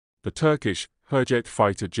The Turkish HURJET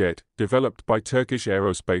fighter jet, developed by Turkish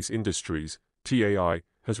Aerospace Industries, TAI,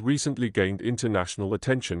 has recently gained international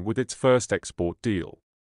attention with its first export deal.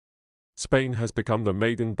 Spain has become the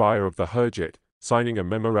maiden buyer of the HURJET, signing a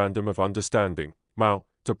Memorandum of Understanding, MOU,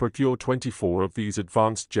 to procure 24 of these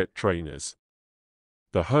advanced jet trainers.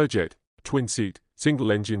 The HURJET, a twin-seat,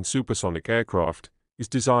 single-engine supersonic aircraft, is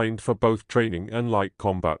designed for both training and light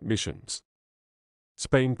combat missions.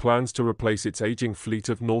 Spain plans to replace its aging fleet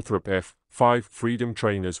of Northrop F-5 Freedom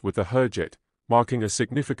trainers with the HURJET, marking a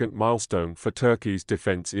significant milestone for Turkey's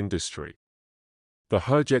defense industry. The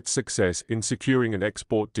HURJET's success in securing an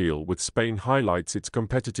export deal with Spain highlights its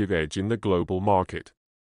competitive edge in the global market.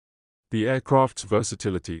 The aircraft's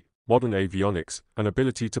versatility, modern avionics, and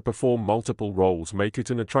ability to perform multiple roles make it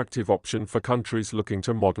an attractive option for countries looking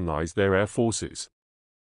to modernize their air forces.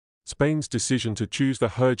 Spain's decision to choose the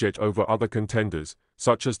HURJET over other contenders,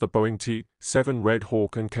 such as the Boeing T-7 Red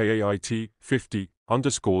Hawk and KAI-T-50,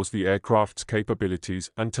 underscores the aircraft's capabilities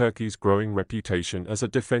and Turkey's growing reputation as a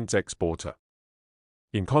defense exporter.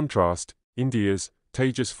 In contrast, India's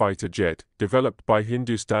TEJAS fighter jet, developed by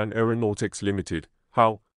Hindustan Aeronautics Limited,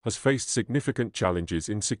 HAL, has faced significant challenges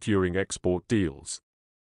in securing export deals.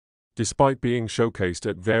 Despite being showcased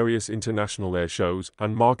at various international air shows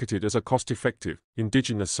and marketed as a cost-effective,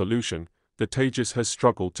 indigenous solution, the TEJAS has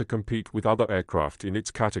struggled to compete with other aircraft in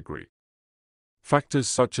its category. Factors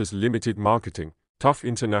such as limited marketing, tough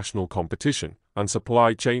international competition, and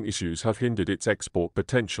supply chain issues have hindered its export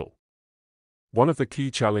potential. One of the key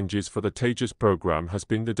challenges for the TEJAS program has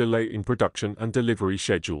been the delay in production and delivery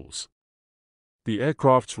schedules. The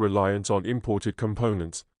aircraft's reliance on imported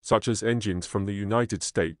components, such as engines from the United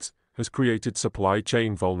States, has created supply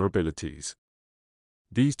chain vulnerabilities.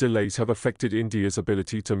 These delays have affected India's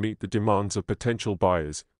ability to meet the demands of potential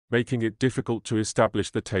buyers, making it difficult to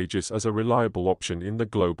establish the TEJAS as a reliable option in the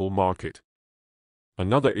global market.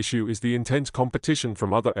 Another issue is the intense competition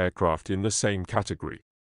from other aircraft in the same category.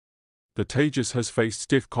 The TEJAS has faced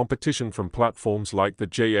stiff competition from platforms like the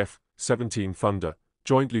JF-17 Thunder,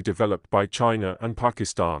 jointly developed by China and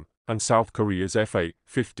Pakistan, and South Korea's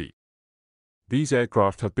FA-50. These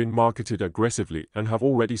aircraft have been marketed aggressively and have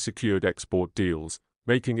already secured export deals,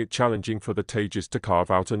 making it challenging for the TEJAS to carve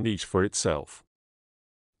out a niche for itself.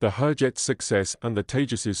 The HURJET's success and the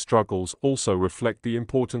TEJAS's struggles also reflect the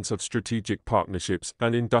importance of strategic partnerships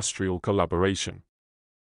and industrial collaboration.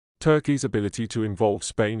 Turkey's ability to involve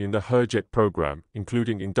Spain in the HURJET program,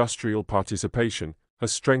 including industrial participation,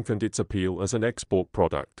 has strengthened its appeal as an export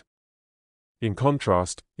product. In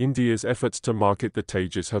contrast, India's efforts to market the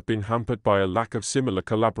TEJAS have been hampered by a lack of similar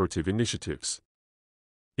collaborative initiatives.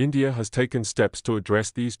 India has taken steps to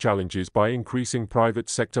address these challenges by increasing private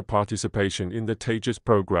sector participation in the TEJAS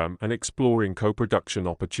program and exploring co-production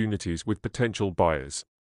opportunities with potential buyers.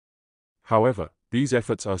 However, these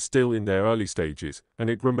efforts are still in their early stages, and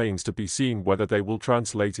it remains to be seen whether they will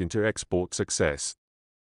translate into export success.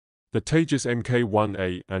 The TEJAS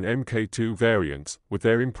Mk1A and Mk2 variants, with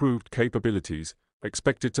their improved capabilities, are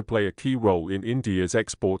expected to play a key role in India's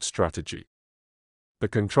export strategy. The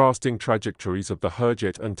contrasting trajectories of the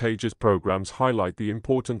HURJET and TEJAS programs highlight the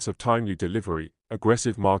importance of timely delivery,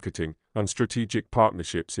 aggressive marketing, and strategic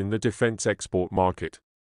partnerships in the defense export market.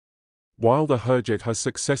 While the HURJET has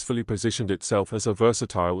successfully positioned itself as a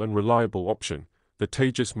versatile and reliable option, the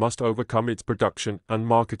TEJAS must overcome its production and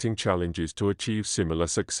marketing challenges to achieve similar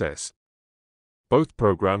success. Both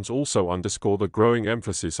programs also underscore the growing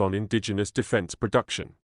emphasis on indigenous defense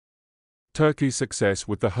production. Turkey's success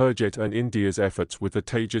with the HURJET and India's efforts with the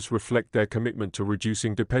TEJAS reflect their commitment to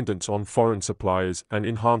reducing dependence on foreign suppliers and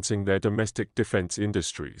enhancing their domestic defense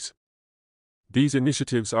industries. These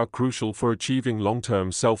initiatives are crucial for achieving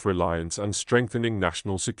long-term self-reliance and strengthening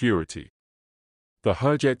national security. The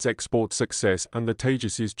HURJET's export success and the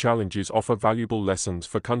TEJAS's challenges offer valuable lessons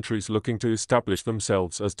for countries looking to establish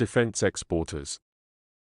themselves as defense exporters.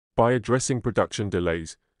 By addressing production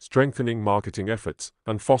delays, strengthening marketing efforts,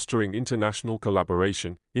 and fostering international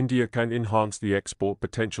collaboration, India can enhance the export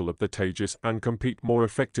potential of the TEJAS and compete more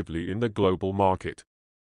effectively in the global market.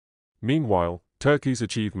 Meanwhile, Turkey's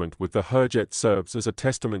achievement with the HURJET serves as a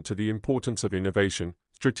testament to the importance of innovation,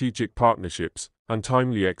 strategic partnerships, and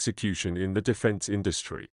timely execution in the defense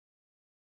industry.